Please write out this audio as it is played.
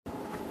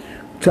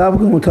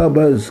Topic I'm going to talk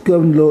about is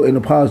discovering the Lord in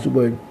a positive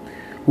way.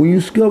 When you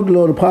discover the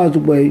Lord in a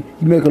positive way,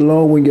 you make a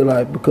long way in your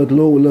life because the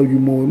Lord will love you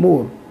more and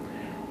more.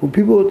 When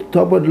people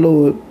talk about the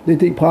Lord, they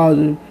think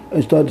positive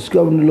and start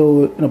discovering the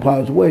Lord in a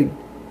positive way.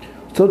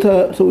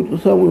 Sometimes we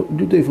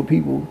do things for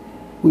people.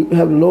 We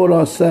have the Lord on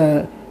our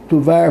side to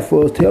provide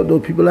for us to help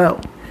those people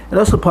out. And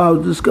that's a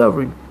positive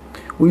discovery.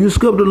 When you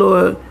discover the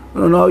Lord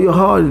in all your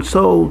heart and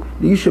soul,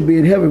 you should be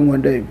in heaven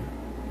one day.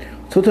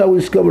 Sometimes we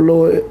discover the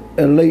Lord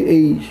at a late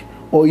age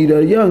or either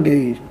at a young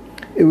age.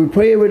 If we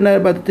pray every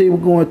night about the thing we're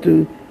going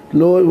through, the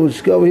Lord will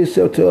discover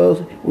himself to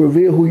us,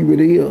 reveal who he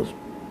really is.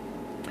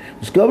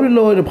 Discover the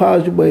Lord in a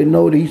positive way and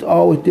know that he's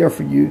always there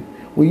for you.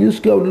 When you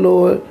discover the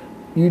Lord,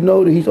 you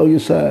know that he's on your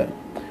side.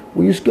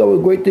 When you discover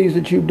great things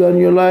that you've done in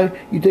your life,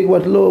 you think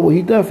about the Lord, what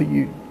he's done for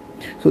you.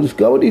 So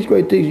discover these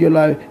great things in your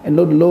life and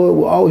know the Lord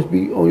will always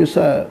be on your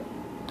side.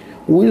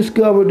 When we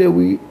discover that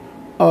we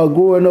are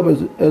growing up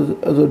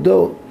as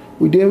adults,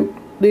 we then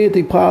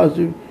think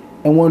positive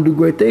and want to do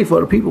great things for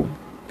other people.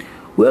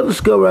 We have to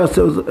discover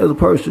ourselves as a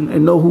person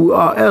and know who we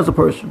are as a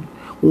person.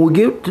 When we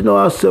get to know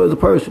ourselves as a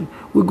person,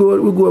 we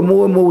grow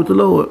more and more with the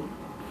Lord.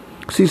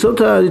 See,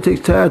 sometimes it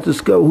takes time to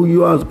discover who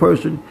you are as a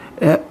person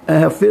and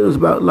have feelings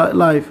about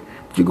life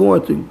that you're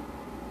going through.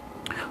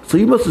 So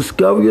you must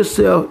discover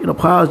yourself in a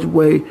positive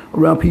way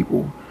around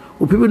people.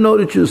 When people know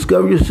that you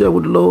discover yourself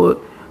with the Lord,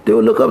 they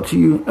will look up to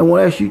you and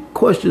want to ask you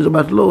questions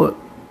about the Lord.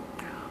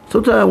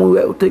 Sometimes when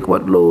we think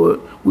about the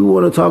Lord, we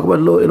want to talk about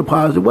the Lord in a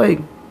positive way.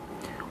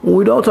 When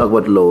we don't talk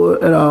about the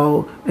Lord at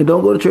all and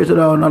don't go to church at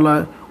all in our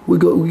life,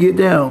 we get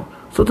down.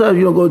 Sometimes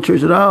you don't go to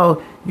church at all,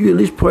 you at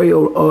least pray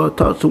or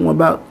talk to someone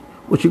about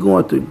what you're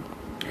going through.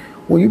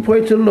 When you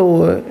pray to the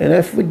Lord and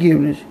ask for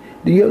forgiveness,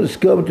 then you have to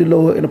discover the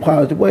Lord in a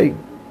positive way.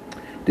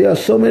 There are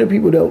so many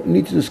people that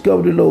need to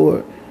discover the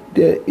Lord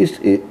that it's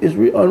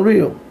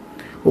unreal.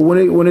 But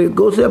when it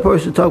goes to that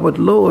person to talk about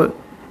the Lord,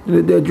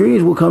 their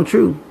dreams will come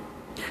true.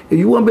 If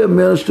you want to be a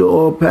minister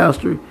or a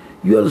pastor,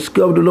 you have to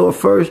discover the Lord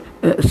first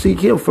and seek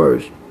him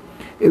first.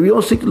 If you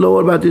don't seek the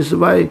Lord about this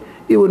advice,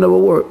 it will never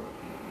work.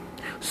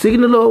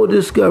 Seeking the Lord with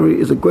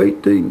discovery is a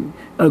great thing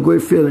and a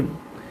great feeling.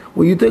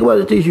 When you think about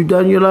the things you've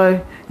done in your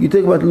life, you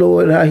think about the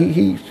Lord and how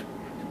He's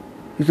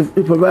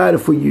provided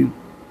for you.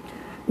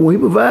 When he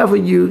provides for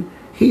you,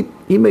 he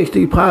makes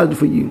things positive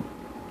for you.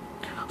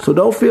 So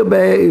don't feel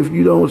bad if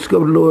you don't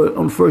discover the Lord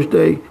on the first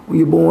day when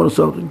you're born or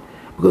something,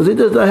 because it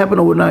does not happen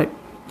overnight.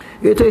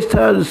 It takes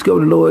time to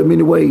discover the Lord in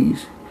many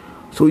ways.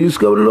 So when you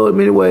discover the Lord in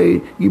many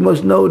ways, you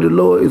must know the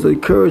Lord is a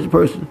encouraging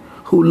person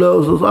who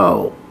loves us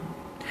all.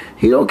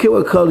 He don't care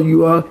what color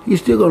you are,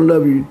 he's still going to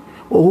love you,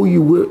 or who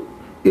you with.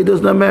 It does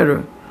not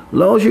matter. As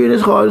long as you're in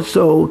his heart and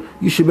soul,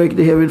 you should make it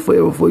to heaven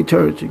forever for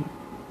eternity.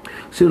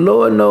 See, the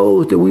Lord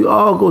knows that we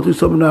all go through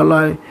something in our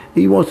life, and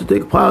he wants to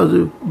think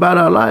positive about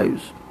our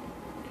lives.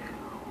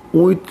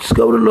 When we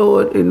discover the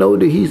Lord and know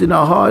that he's in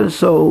our heart and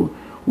soul,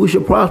 we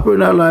should prosper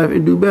in our life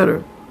and do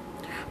better.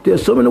 There are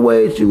so many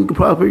ways you can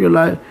prosper in your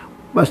life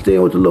by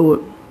staying with the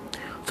Lord.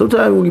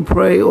 Sometimes when you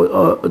pray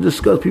or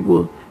discuss things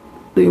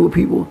with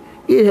people,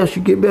 it helps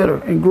you get better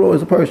and grow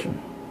as a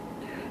person.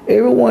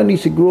 Everyone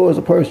needs to grow as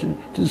a person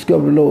to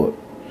discover the Lord.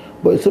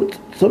 But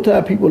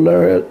sometimes people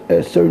learn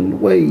at certain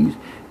ways,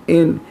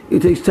 and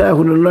it takes time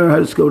for them to learn how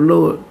to discover the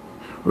Lord.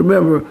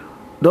 Remember,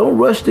 don't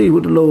rush things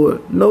with the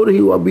Lord. Know that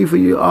he will be for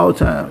you at all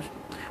times.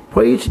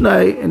 Pray each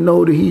night and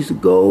know that he's the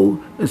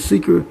goal and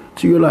seeker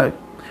to your life.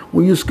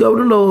 When you discover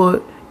the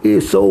Lord, it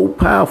is so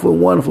powerful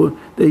and wonderful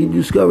that you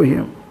discover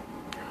him.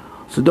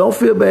 So don't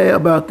feel bad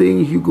about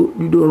things you're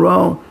doing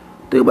wrong.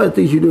 Think about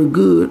things you're doing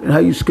good and how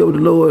you discover the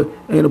Lord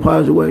in a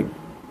positive way.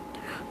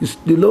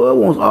 The Lord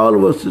wants all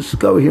of us to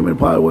discover him in a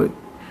positive way.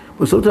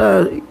 But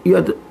sometimes you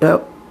have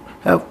to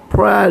have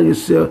pride in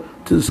yourself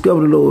to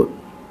discover the Lord.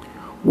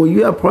 When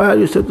you have pride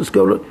in yourself to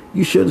discover,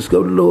 you should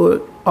discover the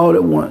Lord all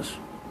at once.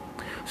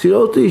 See,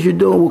 those things you're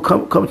doing will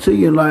come to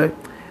you in life,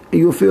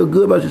 and you'll feel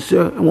good about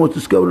yourself and want to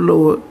discover the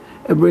Lord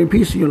and bring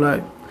peace in your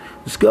life.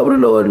 Discover the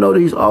Lord and know that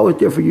he's always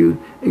there for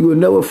you, and you will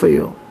never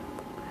fail.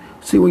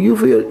 See, when you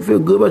feel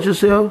good about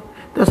yourself,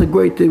 that's a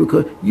great thing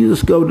because you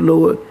discover the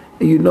Lord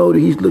and you know that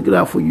he's looking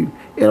out for you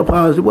in a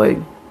positive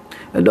way.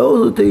 And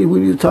those are the things we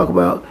need to talk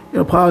about in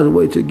a positive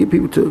way to get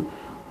people to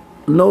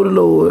know the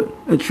Lord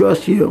and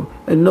trust him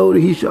and know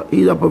that he's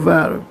our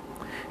provider.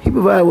 He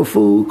provides with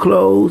food,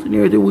 clothes, and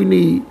everything we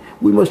need.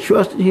 We must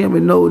trust in him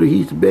and know that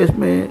he's the best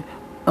man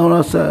on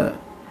our side.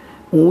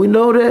 When we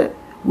know that,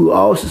 we will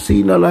all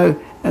succeed in our life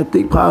and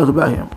think positive about him.